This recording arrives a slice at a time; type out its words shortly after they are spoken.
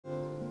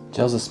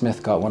Joseph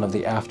Smith got one of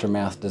the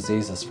aftermath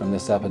diseases from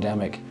this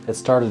epidemic. It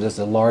started as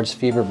a large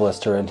fever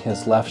blister in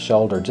his left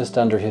shoulder, just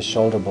under his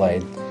shoulder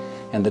blade.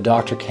 And the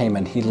doctor came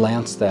and he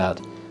lanced that.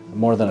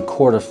 More than a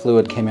quart of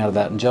fluid came out of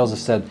that. And Joseph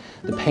said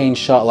the pain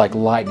shot like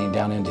lightning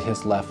down into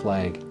his left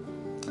leg.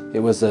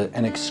 It was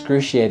an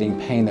excruciating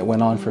pain that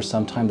went on for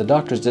some time. The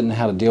doctors didn't know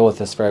how to deal with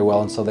this very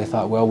well, and so they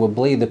thought, well, we'll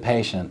bleed the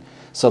patient.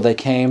 So they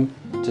came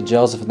to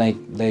Joseph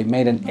and they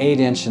made an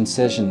 8-inch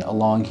incision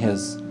along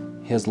his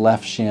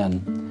left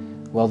shin.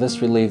 Well,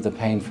 this relieved the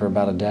pain for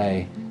about a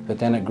day, but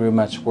then it grew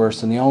much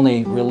worse, and the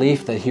only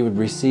relief that he would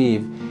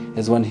receive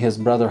is when his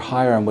brother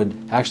Hiram would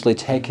actually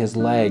take his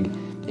leg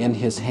in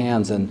his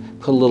hands and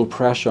put a little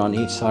pressure on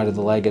each side of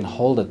the leg and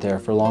hold it there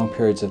for long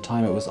periods of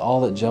time. It was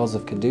all that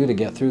Joseph could do to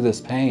get through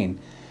this pain.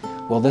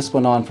 Well, this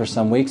went on for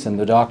some weeks, and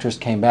the doctors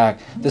came back.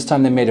 This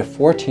time they made a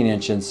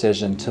 14-inch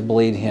incision to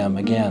bleed him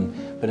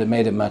again, but it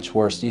made it much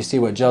worse. You see,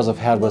 what Joseph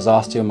had was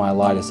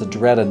osteomyelitis, a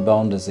dreaded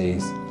bone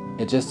disease.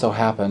 It just so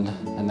happened,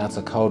 and that's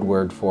a code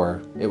word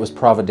for it was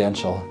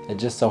providential. It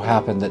just so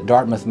happened that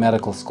Dartmouth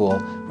Medical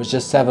School was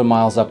just 7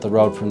 miles up the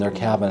road from their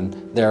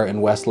cabin there in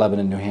West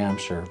Lebanon, New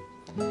Hampshire.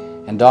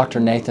 And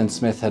Dr. Nathan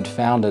Smith had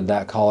founded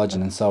that college,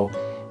 and so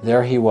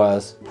there he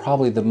was,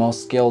 probably the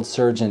most skilled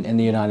surgeon in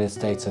the United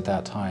States at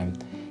that time.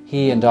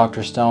 He and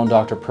Dr. Stone,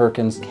 Dr.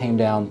 Perkins came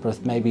down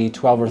with maybe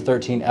 12 or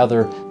 13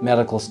 other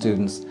medical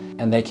students,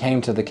 and they came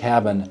to the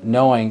cabin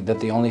knowing that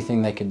the only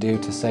thing they could do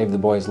to save the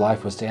boy's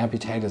life was to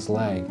amputate his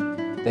leg.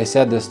 They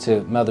said this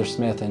to Mother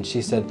Smith, and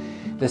she said,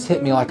 "This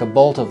hit me like a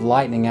bolt of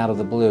lightning out of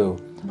the blue.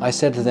 I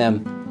said to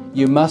them,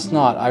 you must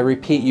not, I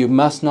repeat, you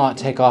must not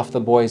take off the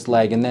boy's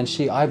leg." And then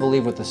she, I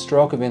believe with a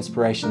stroke of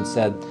inspiration,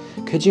 said,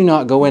 "Could you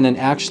not go in and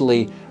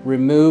actually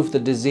remove the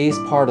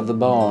diseased part of the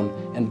bone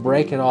and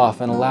break it off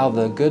and allow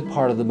the good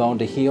part of the bone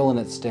to heal in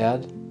its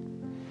stead?"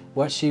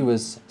 What she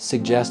was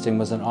suggesting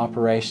was an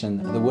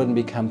operation that wouldn't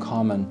become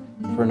common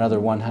for another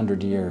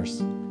 100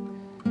 years.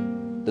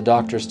 The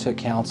doctors took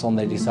counsel and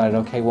they decided,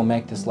 okay, we'll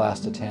make this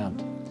last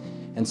attempt.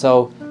 And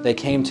so they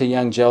came to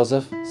young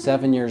Joseph,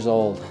 7 years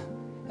old,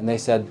 and they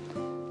said,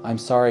 "I'm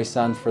sorry,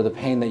 son, for the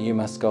pain that you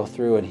must go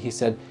through." And he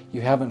said,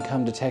 "You haven't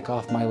come to take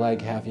off my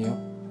leg, have you?"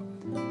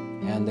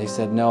 And they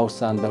said, "No,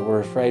 son, but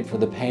we're afraid for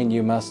the pain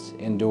you must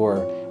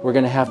endure. We're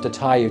going to have to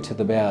tie you to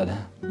the bed."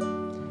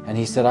 And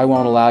he said, "I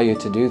won't allow you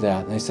to do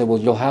that." And they said, "Well,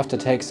 you'll have to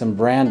take some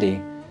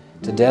brandy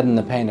to deaden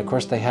the pain." Of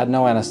course, they had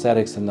no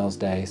anesthetics in those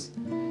days.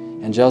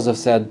 And Joseph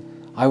said,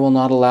 "I will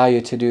not allow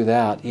you to do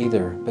that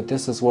either, but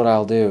this is what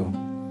I'll do.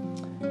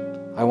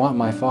 I want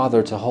my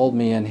father to hold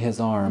me in his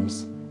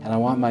arms, and I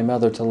want my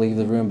mother to leave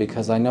the room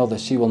because I know that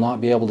she will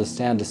not be able to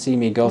stand to see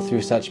me go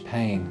through such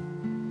pain."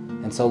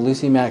 And so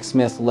Lucy Mack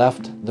Smith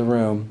left the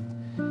room,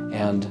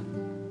 and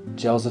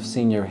Joseph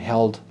Sr.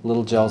 held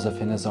little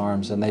Joseph in his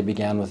arms, and they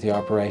began with the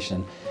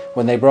operation.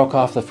 When they broke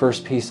off the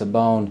first piece of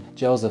bone,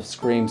 Joseph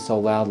screamed so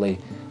loudly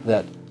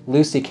that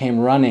Lucy came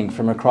running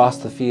from across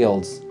the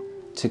fields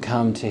to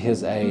come to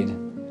his aid.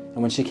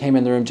 And when she came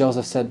in the room,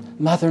 Joseph said,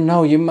 "Mother,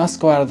 no, you must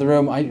go out of the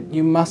room.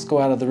 You must go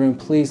out of the room,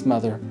 please,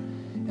 Mother."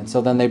 And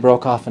so then they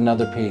broke off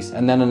another piece,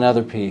 and then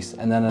another piece,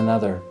 and then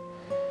another.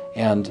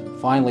 And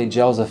finally,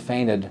 Joseph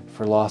fainted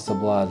for loss of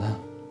blood.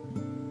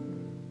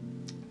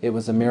 It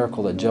was a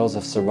miracle that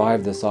Joseph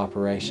survived this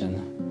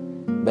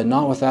operation, but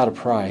not without a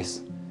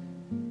price.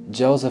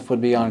 Joseph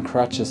would be on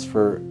crutches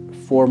for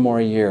 4 more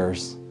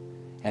years,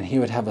 and he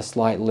would have a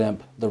slight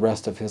limp the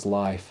rest of his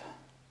life.